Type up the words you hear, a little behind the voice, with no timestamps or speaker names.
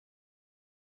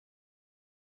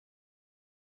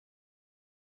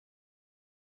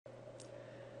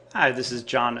Hi, this is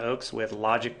John Oakes with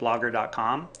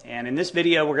logicblogger.com, and in this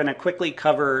video we're going to quickly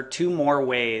cover two more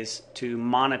ways to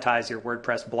monetize your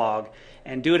WordPress blog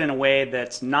and do it in a way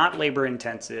that's not labor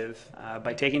intensive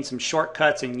by taking some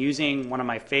shortcuts and using one of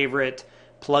my favorite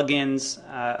plugins,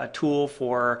 a tool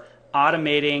for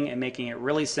automating and making it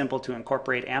really simple to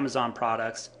incorporate Amazon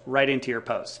products right into your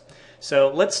posts. So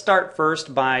let's start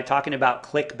first by talking about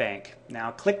ClickBank.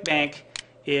 Now ClickBank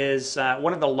is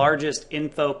one of the largest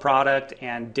info product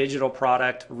and digital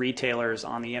product retailers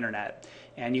on the internet.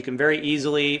 And you can very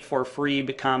easily, for free,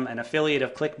 become an affiliate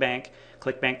of ClickBank.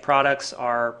 ClickBank products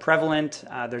are prevalent.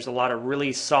 There's a lot of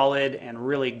really solid and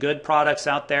really good products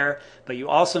out there, but you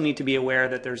also need to be aware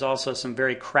that there's also some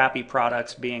very crappy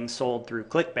products being sold through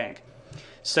ClickBank.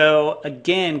 So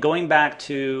again, going back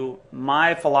to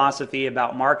my philosophy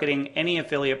about marketing any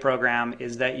affiliate program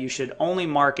is that you should only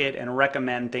market and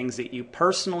recommend things that you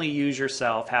personally use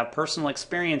yourself, have personal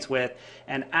experience with,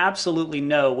 and absolutely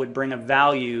know would bring a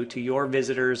value to your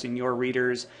visitors and your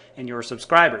readers and your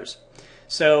subscribers.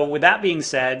 So with that being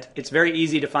said, it's very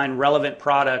easy to find relevant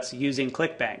products using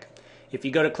ClickBank. If you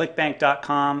go to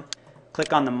clickbank.com,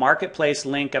 click on the marketplace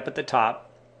link up at the top,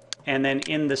 and then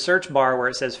in the search bar where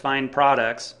it says find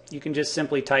products, you can just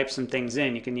simply type some things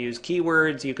in. You can use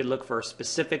keywords, you could look for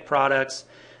specific products.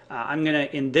 I'm going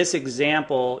to, in this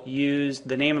example, use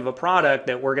the name of a product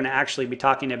that we're going to actually be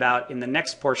talking about in the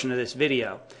next portion of this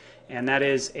video. And that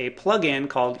is a plugin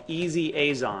called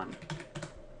EasyAzon.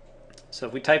 So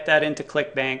if we type that into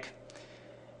ClickBank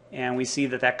and we see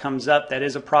that that comes up, that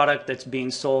is a product that's being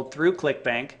sold through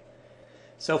ClickBank.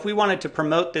 So if we wanted to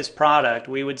promote this product,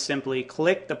 we would simply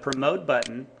click the promote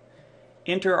button,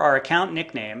 enter our account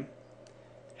nickname,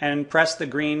 and press the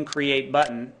green create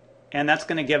button, and that's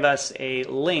going to give us a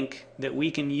link that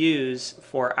we can use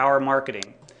for our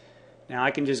marketing. Now I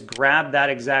can just grab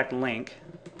that exact link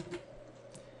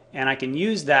and I can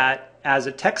use that as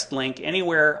a text link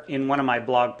anywhere in one of my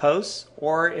blog posts,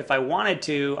 or if I wanted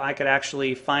to, I could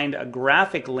actually find a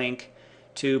graphic link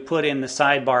to put in the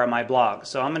sidebar of my blog.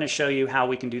 So I'm going to show you how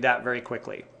we can do that very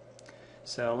quickly.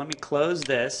 So let me close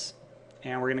this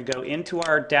and we're going to go into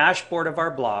our dashboard of our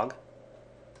blog,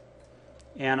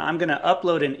 and I'm going to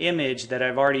upload an image that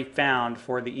I've already found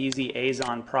for the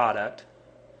EasyAzon product.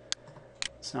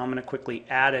 So I'm going to quickly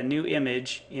add a new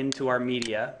image into our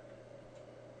media.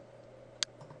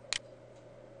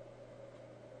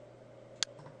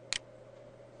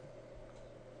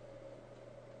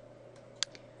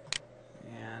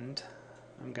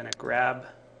 I'm going to grab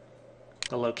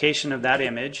the location of that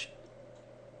image,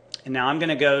 and now I'm going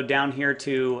to go down here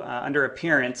to under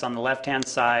appearance on the left hand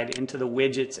side into the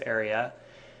widgets area,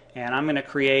 and I'm going to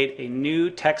create a new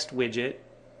text widget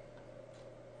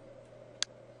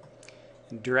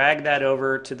and drag that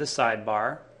over to the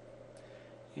sidebar,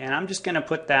 and I'm just going to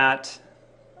put that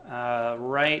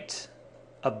right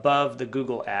above the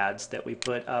Google ads that we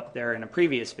put up there in a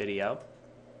previous video.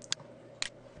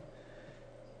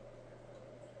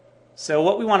 So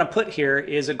what we want to put here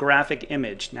is a graphic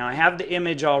image. Now I have the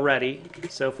image already,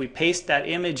 so if we paste that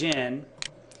image in,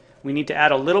 we need to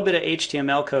add a little bit of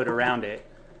HTML code around it.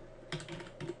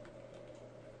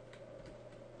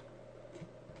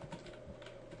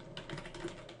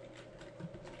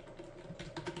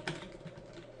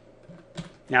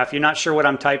 Now if you're not sure what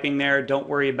I'm typing there, don't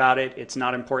worry about it. It's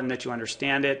not important that you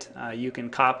understand it. You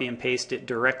can copy and paste it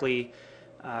directly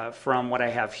from what I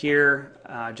have here.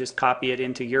 Just copy it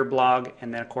into your blog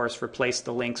and then of course replace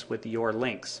the links with your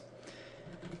links.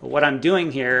 But what I'm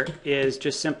doing here is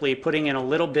just simply putting in a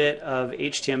little bit of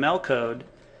HTML code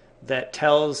that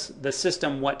tells the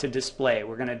system what to display.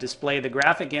 We're going to display the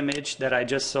graphic image that I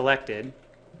just selected,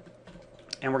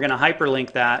 and we're going to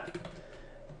hyperlink that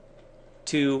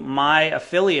to my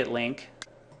affiliate link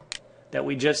that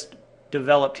we just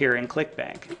developed here in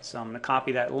ClickBank. So I'm going to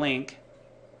copy that link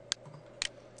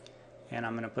and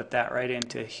I'm going to put that right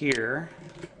into here,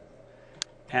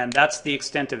 and that's the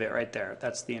extent of it right there.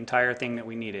 That's the entire thing that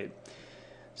we needed.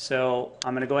 So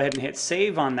I'm going to go ahead and hit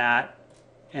save on that,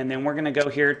 and then we're going to go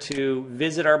here to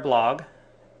visit our blog,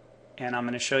 and I'm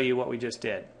going to show you what we just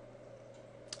did.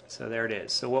 So there it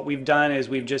is. So what we've done is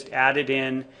we've just added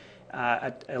in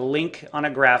a link on a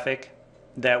graphic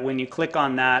that when you click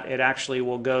on that, it actually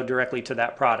will go directly to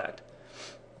that product.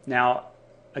 Now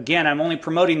again, I'm only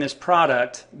promoting this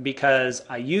product because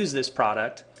I use this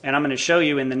product, and I'm going to show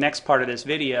you in the next part of this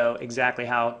video exactly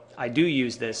how I do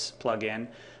use this plugin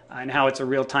and how it's a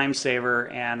real time saver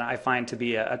and I find to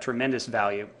be a tremendous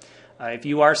value. If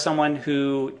you are someone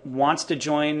who wants to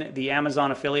join the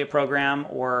Amazon affiliate program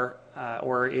or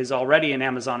or is already an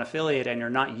Amazon affiliate and you're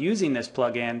not using this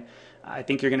plugin, I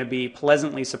think you're going to be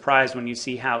pleasantly surprised when you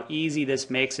see how easy this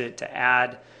makes it to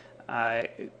add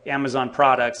Amazon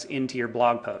products into your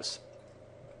blog posts.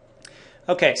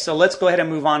 Okay, so let's go ahead and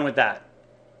move on with that.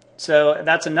 So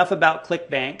that's enough about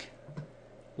ClickBank.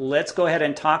 Let's go ahead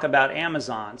and talk about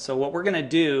Amazon. So what we're going to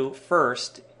do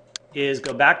first is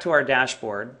go back to our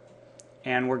dashboard,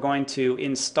 and we're going to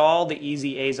install the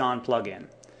Easy Azon plugin.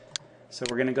 So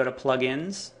we're going to go to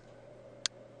Plugins,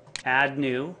 Add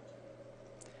New,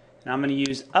 and I'm going to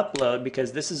use Upload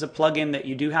because this is a plugin that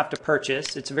you do have to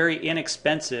purchase. It's very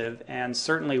inexpensive and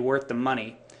certainly worth the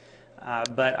money,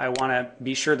 but I want to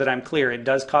be sure that I'm clear. It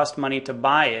does cost money to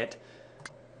buy it,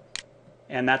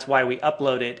 and that's why we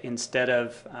upload it instead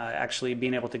of actually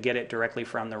being able to get it directly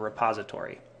from the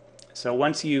repository. So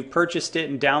once you've purchased it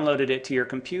and downloaded it to your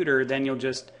computer, then you'll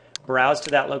just browse to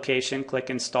that location, click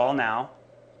Install Now,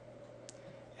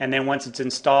 and then once it's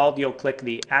installed, you'll click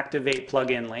the Activate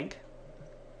Plugin link.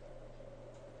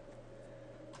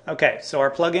 Okay, so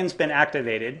our plugin's been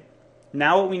activated.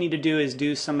 Now what we need to do is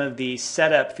do some of the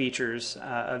setup features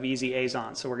of Easy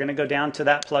Azon. So we're going to go down to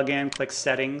that plugin, click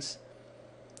Settings,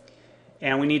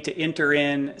 and we need to enter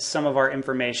in some of our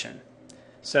information.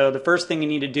 So the first thing you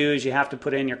need to do is you have to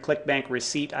put in your ClickBank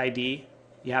receipt ID,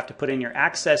 you have to put in your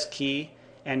access key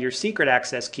and your secret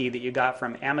access key that you got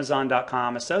from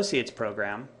Amazon.com Associates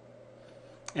program.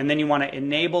 And then you want to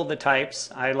enable the types.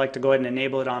 I like to go ahead and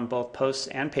enable it on both posts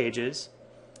and pages.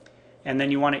 And then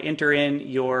you want to enter in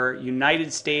your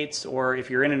United States, or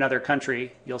if you're in another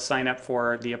country, you'll sign up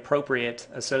for the appropriate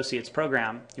Associates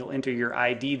program. You'll enter your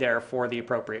ID there for the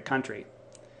appropriate country.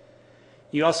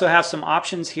 You also have some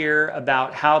options here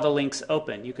about how the links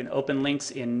open. You can open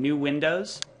links in new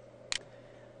windows.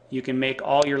 You can make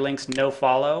all your links no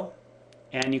follow,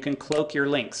 and you can cloak your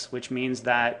links, which means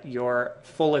that your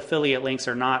full affiliate links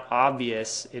are not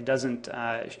obvious. It doesn't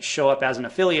show up as an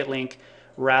affiliate link.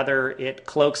 Rather, it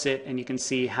cloaks it, and you can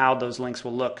see how those links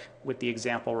will look with the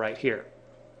example right here.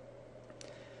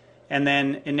 And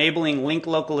then enabling link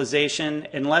localization,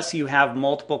 unless you have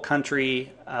multiple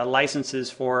country licenses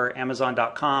for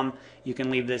Amazon.com, you can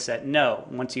leave this at no.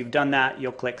 Once you've done that,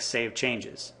 you'll click Save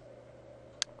Changes.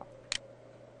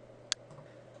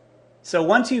 So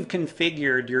once you've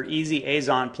configured your Easy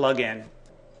Azon plugin,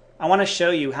 I want to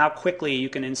show you how quickly you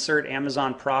can insert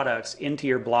Amazon products into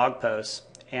your blog posts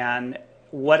and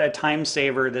what a time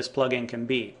saver this plugin can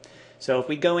be. So if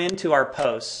we go into our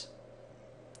posts,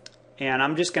 and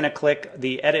I'm just going to click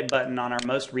the edit button on our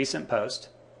most recent post.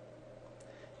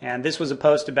 And this was a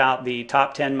post about the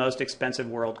top 10 most expensive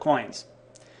world coins.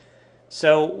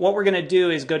 So what we're going to do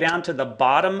is go down to the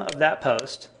bottom of that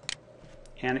post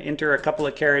and enter a couple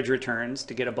of carriage returns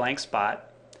to get a blank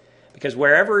spot, because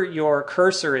wherever your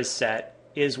cursor is set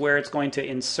is where it's going to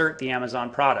insert the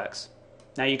Amazon products.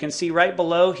 Now you can see right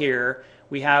below here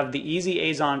we have the Easy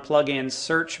Azon plugin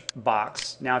search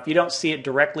box. Now if you don't see it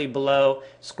directly below,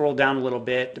 scroll down a little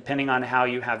bit. Depending on how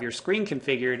you have your screen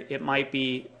configured, it might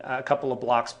be a couple of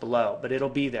blocks below, but it'll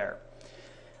be there.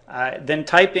 Then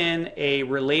type in a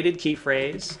related key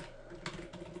phrase.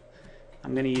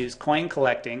 I'm going to use coin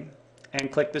collecting and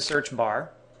click the search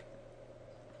bar.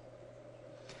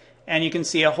 And you can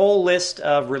see a whole list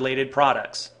of related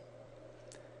products.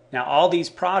 Now all these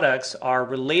products are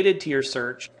related to your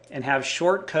search and have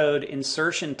short code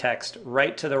insertion text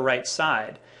right to the right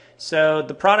side. So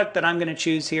the product that I'm going to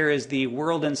choose here is the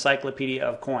World Encyclopedia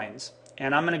of Coins.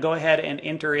 And I'm going to go ahead and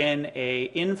enter in a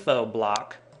info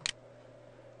block.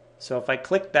 So if I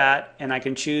click that, and I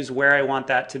can choose where I want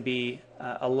that to be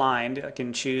aligned. I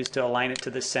can choose to align it to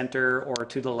the center or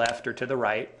to the left or to the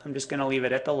right. I'm just going to leave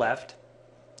it at the left.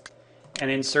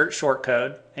 And insert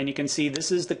shortcode, and you can see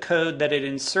this is the code that it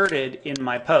inserted in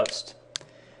my post.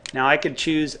 Now I could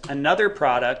choose another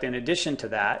product in addition to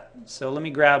that, so let me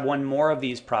grab one more of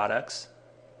these products,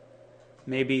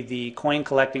 maybe the Coin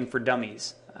Collecting for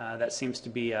Dummies. That seems to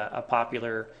be a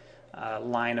popular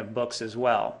line of books as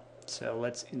well. So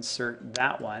let's insert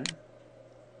that one.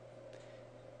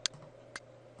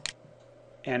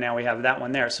 And now we have that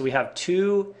one there. So we have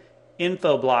two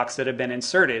info blocks that have been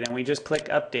inserted, and we just click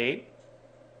Update.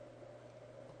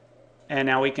 And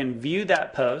now we can view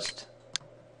that post.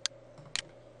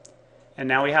 And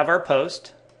now we have our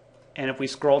post. And if we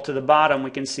scroll to the bottom,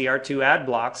 we can see our two ad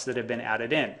blocks that have been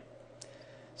added in.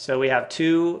 So we have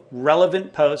two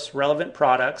relevant posts, relevant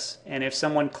products. And if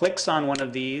someone clicks on one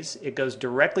of these, it goes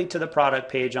directly to the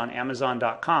product page on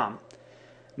Amazon.com.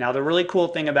 Now the really cool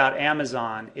thing about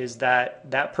Amazon is that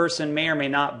that person may or may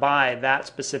not buy that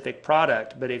specific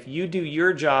product. But if you do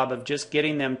your job of just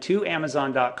getting them to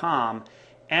Amazon.com,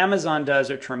 Amazon does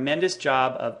a tremendous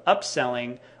job of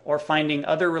upselling or finding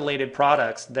other related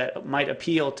products that might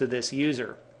appeal to this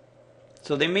user.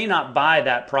 So they may not buy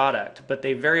that product, but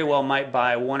they very well might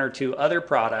buy one or two other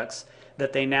products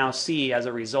that they now see as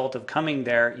a result of coming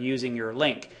there using your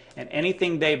link. And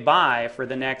anything they buy for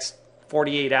the next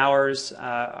 48 hours,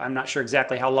 I'm not sure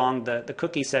exactly how long the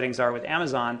cookie settings are with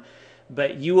Amazon,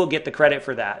 but you will get the credit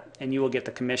for that and you will get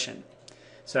the commission.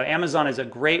 So Amazon is a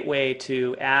great way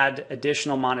to add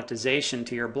additional monetization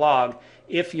to your blog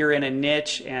if you're in a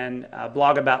niche and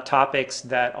blog about topics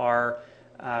that are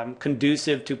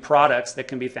conducive to products that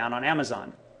can be found on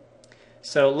Amazon.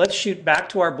 So let's shoot back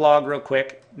to our blog real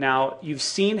quick. Now you've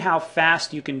seen how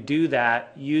fast you can do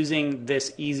that using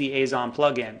this Easy Azon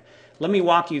plugin. Let me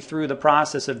walk you through the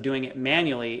process of doing it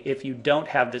manually if you don't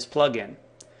have this plugin.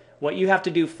 What you have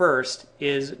to do first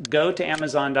is go to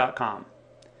Amazon.com.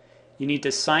 You need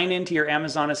to sign into your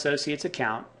Amazon Associates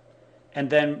account and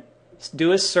then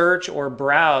do a search or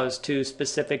browse to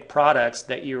specific products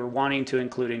that you're wanting to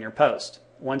include in your post.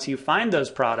 Once you find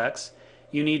those products,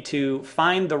 you need to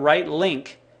find the right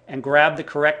link and grab the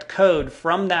correct code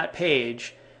from that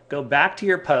page, go back to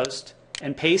your post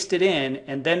and paste it in,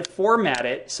 and then format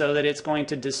it so that it's going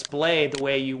to display the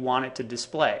way you want it to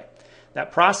display.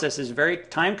 That process is very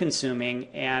time consuming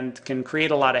and can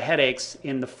create a lot of headaches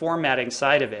in the formatting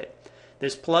side of it.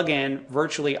 This plugin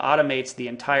virtually automates the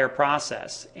entire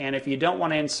process, and if you don't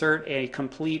want to insert a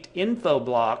complete info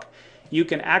block, you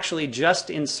can actually just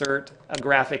insert a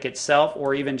graphic itself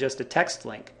or even just a text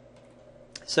link.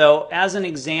 So as an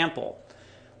example,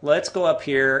 let's go up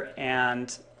here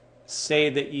and say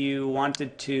that you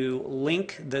wanted to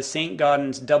link the St.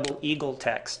 Gaudens double eagle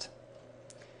text.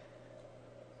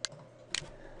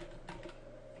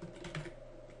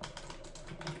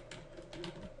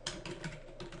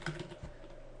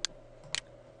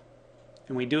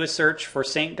 And we do a search for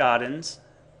St. Gaudens,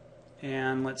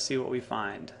 and let's see what we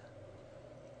find.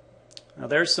 Now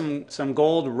there's some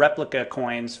gold replica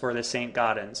coins for the St.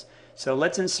 Gaudens. So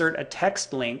let's insert a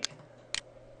text link,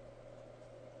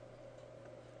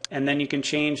 and then you can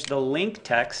change the link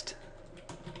text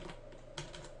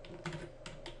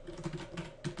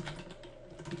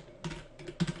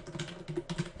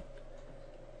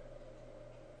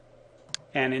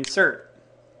and insert.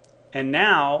 And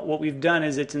now what we've done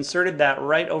is it's inserted that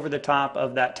right over the top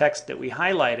of that text that we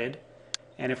highlighted.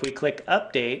 And if we click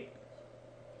update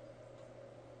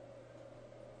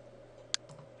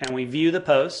and we view the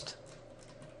post,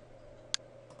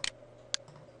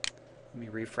 let me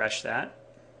refresh that.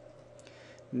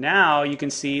 Now you can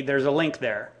see there's a link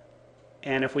there.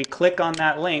 And if we click on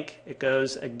that link, it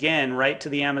goes again right to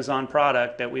the Amazon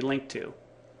product that we linked to.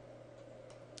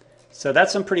 So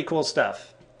that's some pretty cool stuff.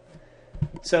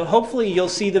 So hopefully you'll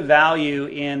see the value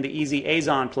in the Easy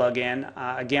Azon plugin.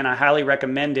 Again, I highly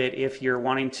recommend it if you're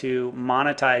wanting to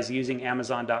monetize using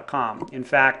Amazon.com. In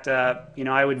fact,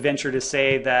 I would venture to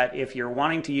say that if you're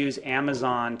wanting to use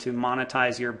Amazon to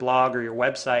monetize your blog or your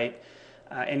website,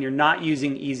 and you're not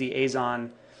using Easy Azon,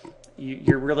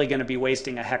 you're really going to be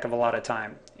wasting a heck of a lot of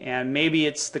time. And maybe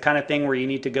it's the kind of thing where you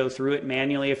need to go through it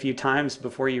manually a few times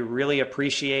before you really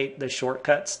appreciate the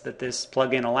shortcuts that this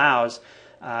plugin allows.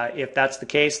 If that's the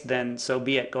case, then so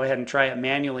be it. Go ahead and try it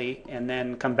manually and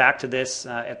then come back to this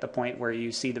at the point where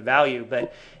you see the value.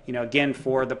 But again,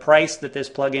 for the price that this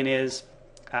plugin is,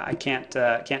 I can't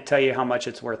tell you how much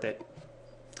it's worth it.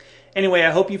 Anyway,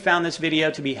 I hope you found this video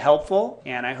to be helpful,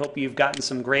 and I hope you've gotten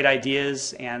some great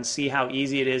ideas and see how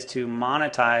easy it is to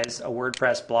monetize a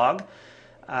WordPress blog.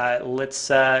 Let's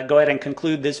go ahead and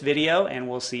conclude this video, and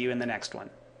we'll see you in the next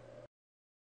one.